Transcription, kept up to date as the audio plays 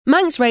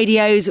Manx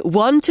Radio's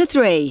 1 to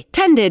 3,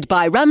 tended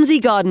by Ramsey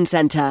Garden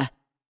Centre.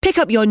 Pick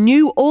up your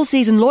new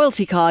all-season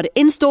loyalty card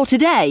in-store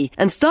today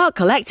and start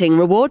collecting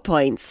reward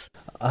points.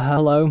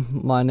 Hello,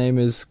 my name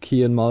is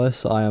Kian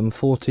Morris. I am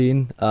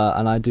 14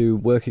 and I do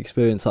work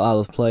experience at Isle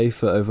of Play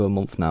for over a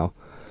month now.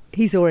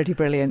 He's already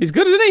brilliant. He's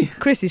good, isn't he?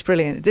 Chris is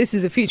brilliant. This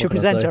is a future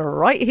presenter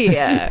right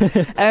here.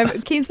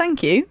 Keane,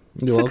 thank you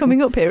for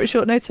coming up here at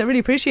short notice. I really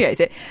appreciate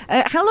it.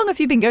 How long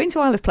have you been going to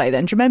Isle of Play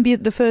then? Do you remember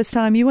the first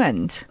time you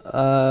went?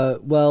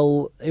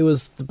 Well, it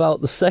was about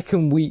the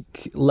second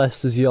week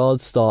Leicester's Yard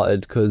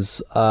started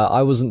because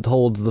I wasn't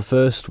told the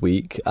first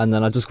week and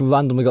then I just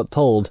randomly got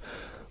told,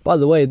 by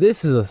the way,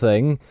 this is a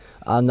thing.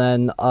 And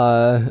then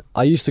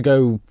I used to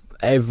go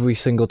every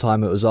single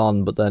time it was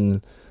on, but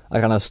then I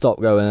kind of stopped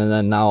going, and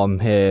then now I'm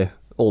here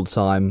all the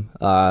time.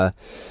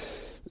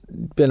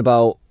 Been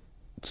about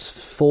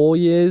 4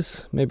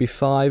 years, maybe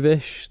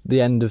 5-ish,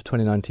 the end of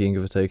 2019,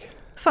 give or take.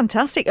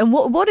 Fantastic. And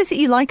what is it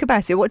you like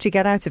about it? What do you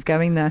get out of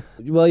going there?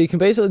 Well, you can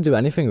basically do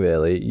anything,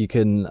 really. You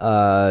can...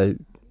 I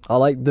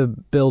like the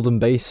building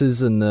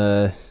bases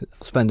and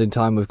spending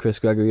time with Chris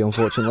Gregory,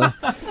 unfortunately.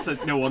 So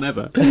no one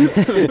ever.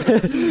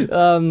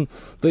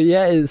 But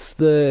yeah, it's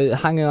the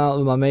hanging out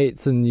with my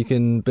mates, and you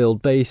can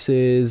build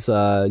bases,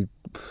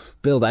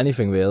 build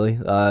anything really.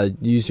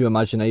 Use your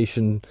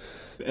imagination.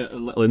 A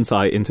little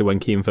insight into when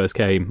Kian first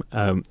came.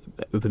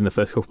 Within the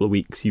first couple of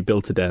weeks, you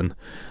built a den,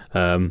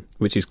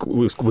 which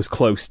was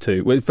close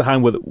to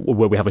behind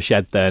where we have a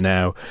shed there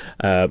now,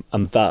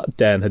 and that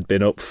den had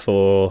been up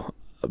for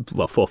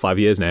 4 or 5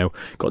 years now.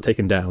 Got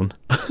taken down.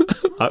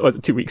 Was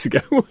it 2 weeks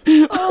ago?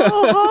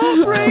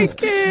 Oh,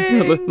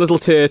 heartbreaking! Little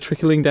tear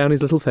trickling down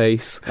his little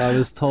face. I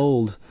was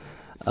told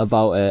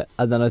about it,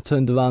 and then I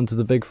turned around to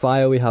the big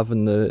fire we have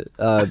in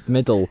the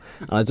middle,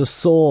 and I just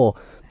saw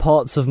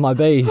parts of my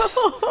base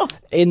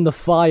in the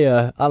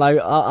fire, and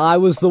I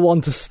was the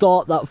one to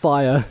start that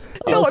fire.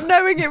 Not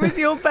knowing it was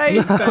your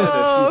base.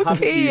 Oh, you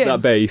haven't used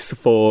that base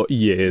for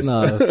years.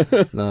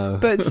 No.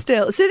 But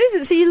still, so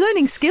you're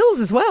learning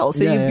skills as well.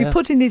 So you're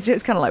putting these,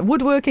 it's kind of like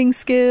woodworking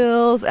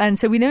skills, and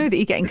so we know that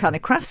you're getting kind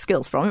of craft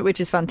skills from it, which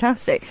is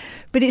fantastic.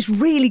 But it's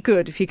really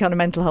good for your kind of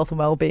mental health and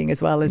well-being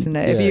as well, isn't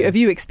it? Yeah. Have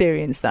you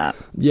experienced that?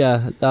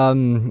 Yeah,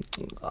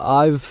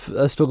 I've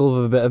struggled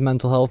with a bit of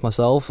mental health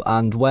myself,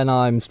 and when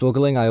I'm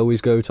struggling, I always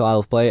go to Isle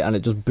of Play, and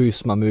it just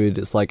boosts my mood.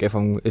 It's like if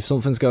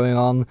something's going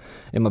on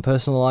in my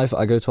personal life,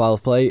 I go to Isle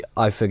of Play,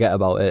 I forget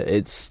about it.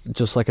 It's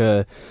just like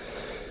a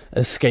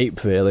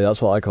escape, really.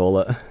 That's what I call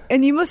it.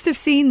 And you must have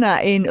seen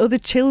that in other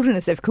children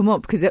as they've come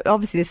up, because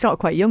obviously they start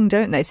quite young,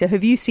 don't they? So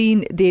have you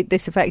seen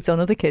this effect on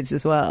other kids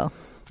as well?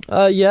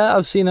 Yeah,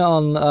 I've seen it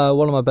on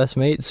one of my best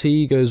mates.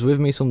 He goes with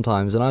me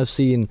sometimes, and I've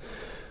seen,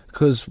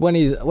 because when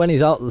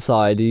he's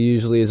outside, he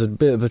usually is a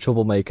bit of a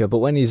troublemaker, but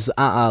when he's at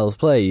Isle of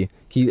Play,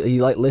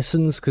 he like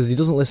listens, because he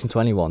doesn't listen to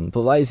anyone,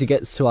 but right as he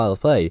gets to Isle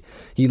of Play,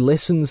 he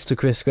listens to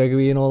Chris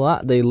Gregory and all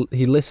that.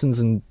 He listens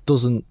and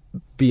doesn't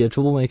be a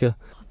troublemaker.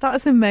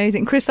 That's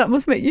amazing. Chris, that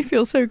must make you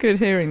feel so good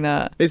hearing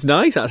that. It's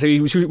nice, actually.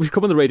 We should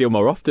come on the radio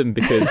more often,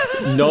 because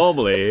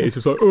normally it's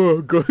just like,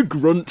 oh,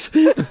 grunt.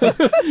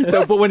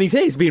 But when he's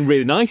here, he's being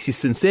really nice, he's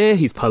sincere,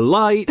 he's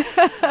polite.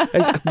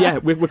 Yeah,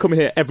 we're coming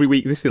here every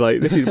week. This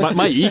is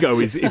my ego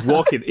is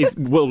walking,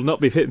 will not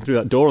be fitting through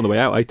that door on the way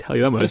out, I tell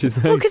you that much.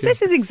 Well, because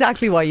this is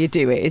exactly why you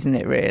do it, isn't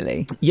it,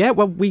 really? Yeah,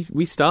 well,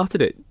 we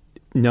started it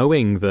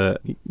knowing that,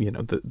 you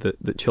know,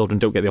 that children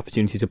don't get the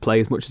opportunity to play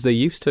as much as they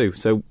used to.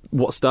 So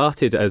what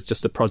started as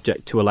just a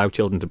project to allow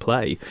children to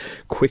play,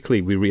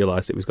 quickly we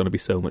realised it was going to be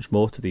so much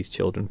more to these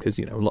children, because,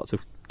 you know, lots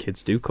of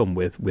kids do come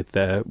with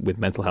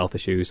mental health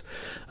issues,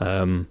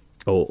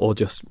 or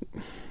just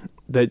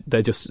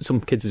they're just,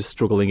 some kids are just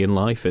struggling in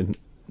life and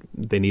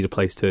they need a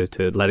place to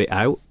let it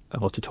out,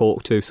 or to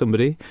talk to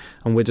somebody,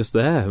 and we're just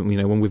there, you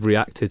know, when we've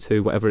reacted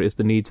to whatever it is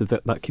the needs of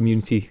that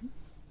community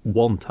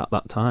want at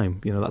that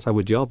time. You know, that's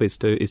our job, is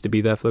to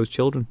be there for those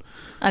children.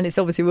 And it's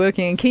obviously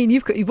working. And Keane,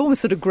 you've almost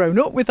sort of grown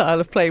up with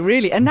Isle of Play,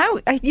 really, and now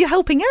you're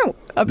helping out,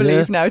 I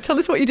believe. Now tell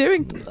us what you're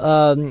doing.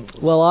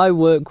 Well, I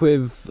work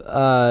with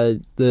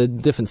the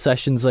different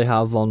sessions they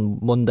have on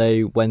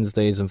Monday,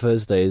 Wednesdays and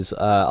Thursdays.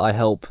 I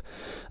help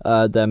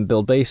them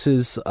build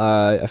bases.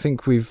 I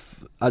think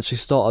we've actually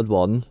started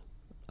one,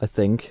 I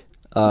think.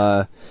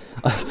 I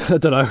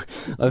don't know,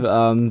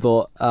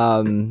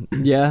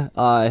 yeah,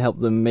 I help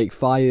them make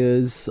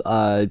fires,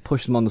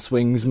 push them on the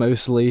swings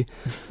mostly.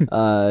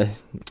 Yeah,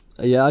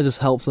 I just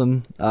help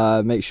them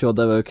make sure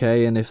they're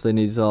okay, and if they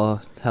need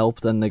our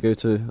help, then they go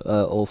to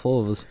all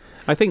four of us.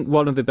 I think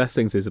one of the best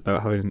things is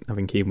about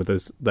having Kian with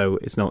us, though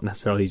it's not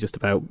necessarily just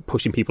about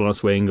pushing people on a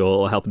swing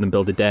or helping them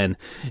build a den,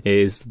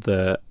 is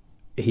that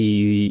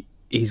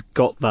he's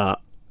got that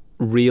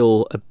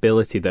real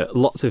ability that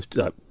lots of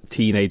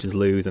teenagers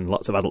lose, and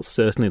lots of adults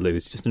certainly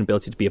lose, just an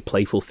ability to be a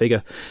playful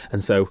figure.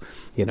 And so,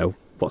 you know,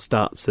 what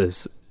starts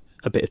as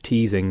a bit of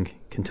teasing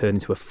can turn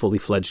into a fully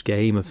fledged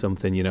game of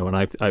something, you know. And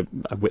I've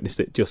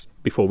witnessed it just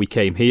before we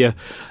came here.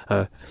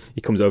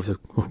 He comes over to,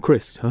 oh,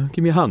 Chris,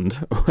 give me a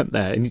hand. I went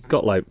there, and he's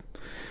got like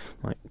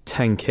like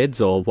 10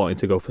 kids all wanting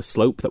to go up a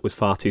slope that was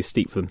far too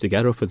steep for them to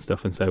get up and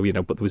stuff. And so,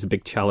 but there was a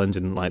big challenge,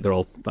 and like they're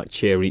all like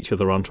cheering each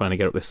other on trying to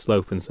get up this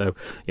slope. And so,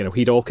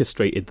 he'd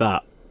orchestrated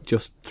that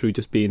just through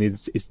just being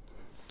his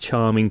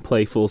charming,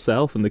 playful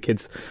self, and the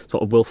kids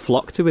sort of will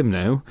flock to him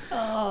now.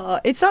 Oh,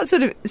 it's that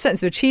sort of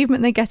sense of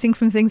achievement they're getting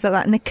from things like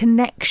that, and the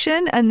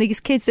connection, and these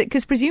kids that,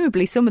 because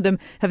presumably some of them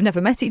have never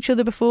met each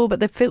other before, but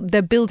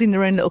they're building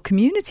their own little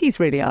communities,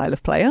 really, Isle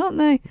of Play, aren't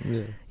they?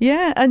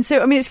 Yeah. And so,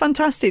 I mean, it's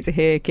fantastic to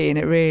hear, Kian,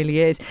 it really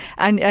is.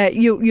 And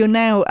you're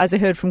now, as I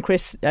heard from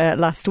Chris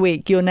last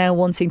week, you're now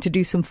wanting to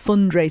do some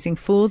fundraising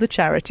for the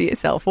charity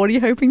itself. What are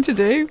you hoping to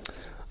do?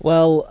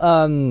 Well,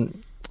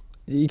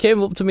 you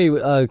came up to me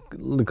a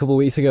couple of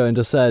weeks ago and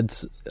just said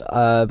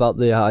about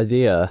the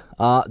idea.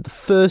 The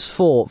first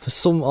thought, for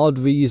some odd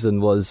reason,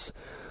 was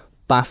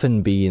Bath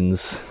and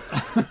Beans.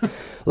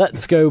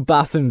 Let's go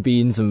Bath and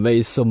Beans and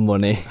raise some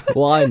money.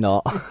 Why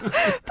not?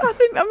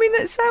 I mean,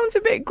 that sounds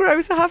a bit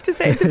gross, I have to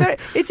say.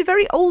 It's a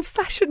very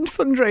old-fashioned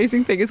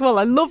fundraising thing as well.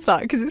 I love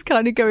that because it's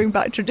kind of going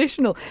back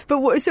traditional.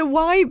 But so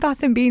why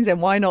Bath and Beans,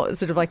 and why not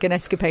sort of like an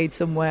escapade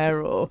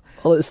somewhere? Or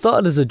Well, it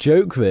started as a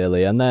joke,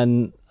 really, and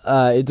then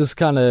it just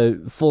kind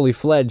of fully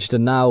fledged,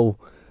 and now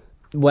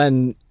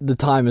when the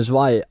time is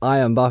right, I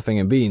am Bathing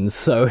and Beans.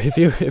 So if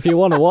you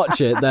want to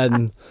watch it,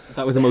 then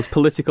that was the most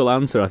political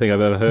answer I think I've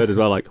ever heard as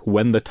well. Like,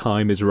 when the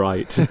time is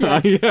right.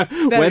 Yes,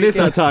 when is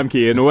that time,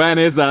 Kian? When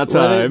is that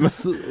time?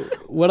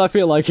 When I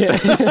feel like it.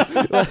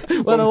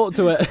 when I'm up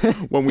to it.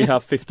 When we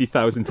have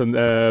 50,000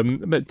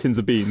 tins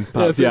of beans,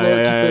 perhaps.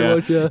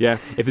 Yeah.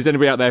 If there's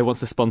anybody out there who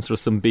wants to sponsor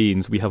us some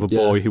beans, we have a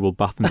boy who will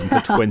bath them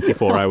for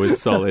 24 hours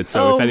solid.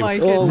 So if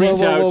anyone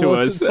reach out to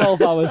us.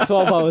 12 hours.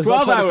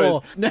 12 hours.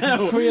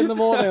 No. 3 in the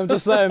morning, I'm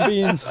just there in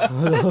beans.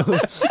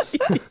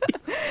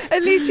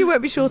 At least you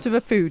won't be short of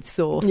a food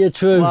source. Yeah,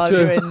 true.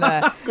 You're in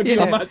there. Could you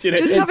imagine it?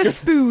 Just have a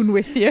spoon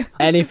with you.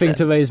 Anything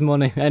to raise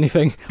money.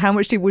 Anything. How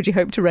much would you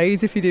hope to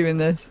raise if you're doing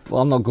this?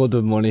 Well, I'm not good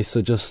with money,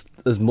 so just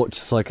as much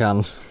as I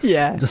can.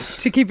 Yeah,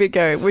 to keep it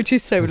going, which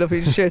is so lovely.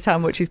 It shows how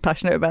much he's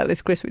passionate about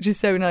this, Chris, which is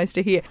so nice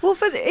to hear. Well,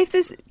 if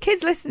there's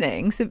kids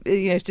listening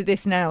to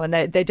this now, and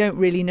they don't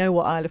really know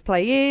what Isle of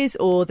Play is,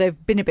 or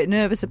they've been a bit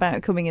nervous about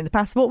it coming in the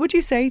past, what would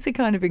you say to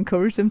kind of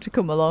encourage them to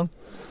come along?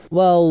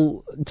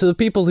 Well, to the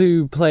people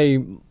who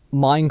play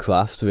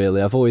Minecraft,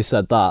 really, I've always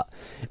said that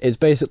it's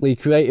basically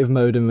creative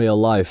mode in real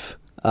life.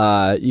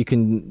 You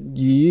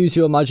use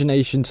your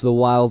imagination to the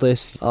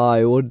wildest.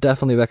 I would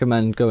definitely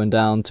recommend going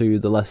down to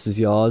the Leicester's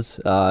Yard.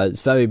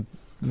 It's very,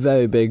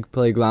 very big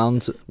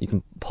playground. You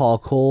can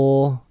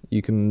parkour,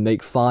 you can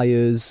make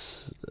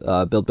fires,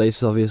 build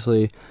bases,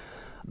 obviously.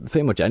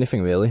 Pretty much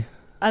anything, really.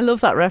 I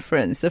love that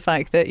reference, the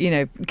fact that,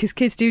 because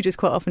kids do just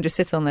quite often just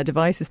sit on their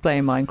devices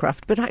playing Minecraft,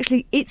 but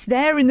actually it's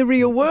there in the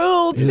real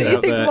world. So you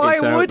think, why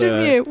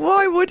wouldn't you?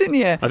 Why wouldn't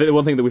you? I think the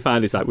one thing that we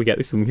find is like we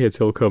get some kids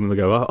who'll come and they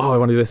go, oh, I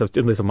want to do this, I've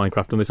done this on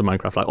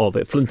Minecraft, like,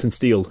 the flint and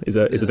steel is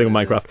a thing on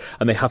Minecraft,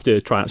 and they have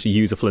to try and actually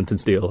use a flint and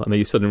steel, and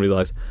they suddenly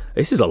realise,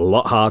 this is a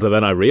lot harder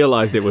than I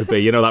realised it would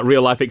be. That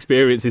real life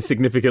experience is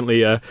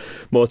significantly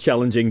more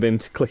challenging than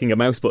clicking a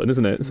mouse button,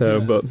 isn't it?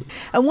 So, yeah.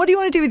 And what do you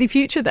want to do with your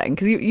future then?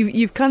 Because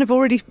you've kind of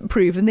already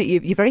proven that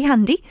you're very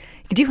handy.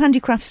 You do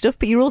handicraft stuff,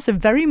 but you're also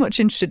very much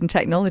interested in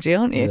technology,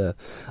 aren't you?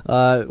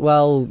 Yeah.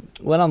 Well,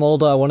 when I'm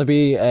older, I want to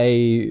be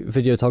a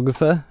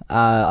videographer,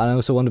 and I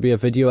also want to be a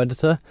video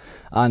editor,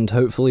 and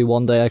hopefully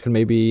one day I can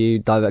maybe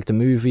direct a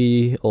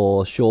movie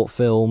or short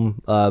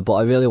film, but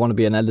I really want to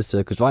be an editor,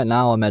 because right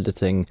now I'm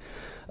editing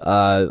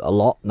a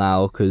lot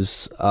now,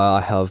 because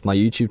I have my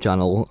YouTube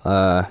channel.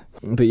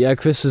 But yeah,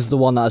 Chris is the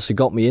one that actually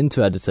got me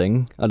into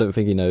editing. I don't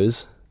think he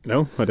knows.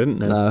 No, I didn't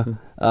know.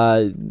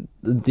 No.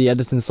 The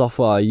editing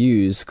software I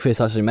use, Chris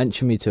actually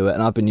mentioned me to it,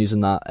 and I've been using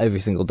that every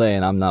single day,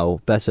 and I'm now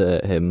better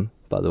at him,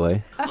 by the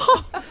way.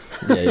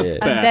 Yeah.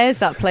 And there's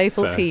that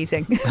playful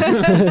teasing.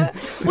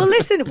 Well,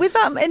 listen, with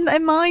that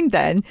in mind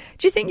then,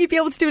 do you think you'd be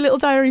able to do a little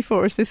diary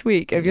for us this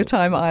week of your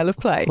time at Isle of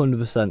Play?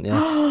 100%,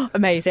 yes.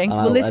 Amazing.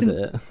 And well,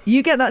 listen,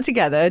 you get that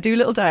together, do a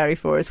little diary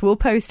for us. We'll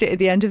post it at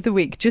the end of the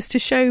week just to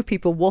show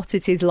people what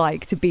it is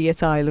like to be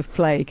at Isle of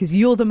Play, because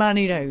you're the man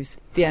who knows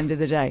at the end of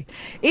the day.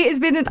 It has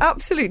been an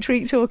absolute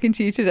treat talking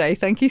to you today.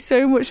 Thank you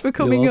so much for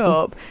coming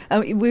up.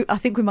 I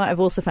think we might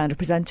have also found a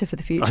presenter for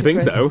the future. I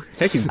think Chris. so.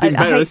 Heck, he's doing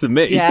better than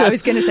me. Yeah, I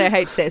was going to say, I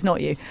hate to say it's not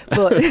you,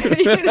 but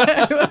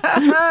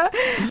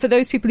for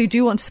those people who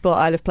do want to support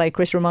Isle of Play,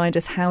 Chris, remind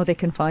us how they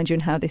can find you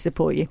and how they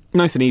support you.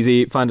 Nice and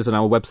easy. Find us on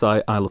our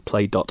website,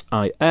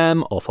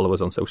 isleofplay.im, or follow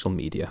us on social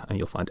media, and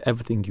you'll find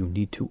everything you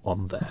need to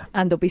on there.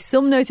 And there'll be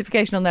some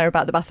notification on there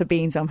about the Bath of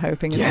Beans, I'm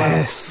hoping, as well.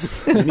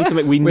 Yes. we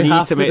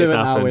need to make this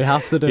happen. Now. We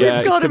have to do it.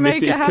 We've got to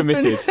make it happen.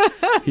 He's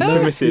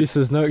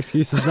committed. No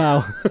excuses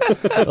now.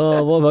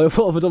 Oh, what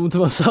have I done to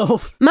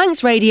myself?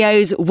 Manx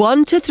Radio's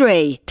 1 to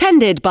 3,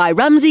 tended by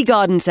Ramsey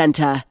Garden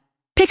Centre.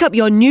 Pick up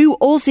your new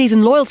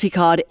all-season loyalty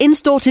card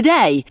in-store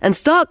today and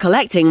start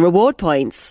collecting reward points.